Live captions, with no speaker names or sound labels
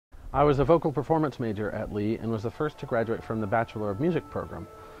I was a vocal performance major at Lee and was the first to graduate from the Bachelor of Music program.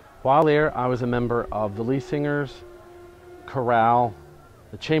 While there, I was a member of the Lee Singers, chorale,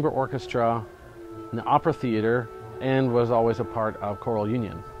 the chamber orchestra, and the opera theater, and was always a part of choral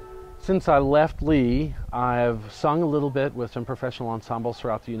union. Since I left Lee, I've sung a little bit with some professional ensembles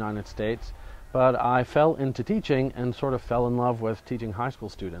throughout the United States, but I fell into teaching and sort of fell in love with teaching high school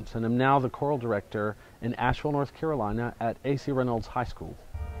students, and am now the choral director in Asheville, North Carolina at A.C. Reynolds High School.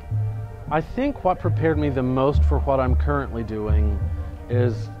 I think what prepared me the most for what I'm currently doing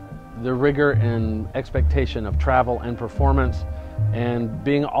is the rigor and expectation of travel and performance, and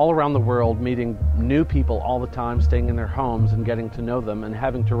being all around the world, meeting new people all the time, staying in their homes and getting to know them and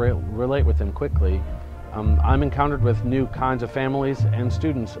having to relate with them quickly. I'm encountered with new kinds of families and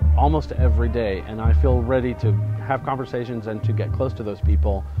students almost every day, and I feel ready to have conversations and to get close to those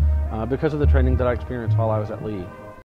people because of the training that I experienced while I was at Lee.